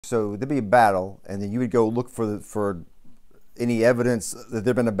So there'd be a battle, and then you would go look for any evidence that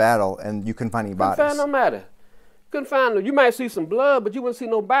there'd been a battle, and you couldn't find any Couldn't bodies. find no matter. Couldn't find no. You might see some blood, but you wouldn't see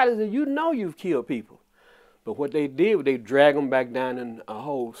no bodies, and you know you've killed people. But what they did was they drag them back down in a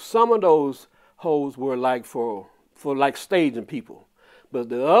hole. Some of those holes were like for like staging people, but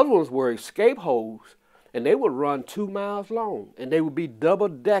the other ones were escape holes, and they would run 2 miles long, and they would be double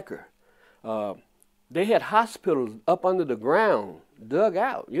decker. They had hospitals up under the ground, dug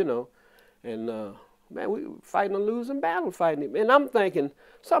out, you know, and man, we were fighting a losing battle fighting it. And I'm thinking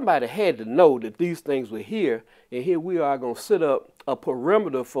somebody had to know that these things were here, and here we are going to set up a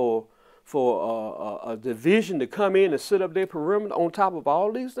perimeter for a division to come in and set up their perimeter on top of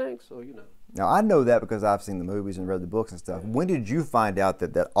all these things. So, you know. Now, I know that because I've seen the movies and read the books and stuff. When did you find out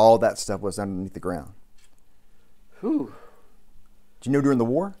that all that stuff was underneath the ground? Whew. Did you know during the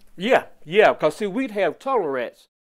war? Yeah, because see, we'd have tunnel rats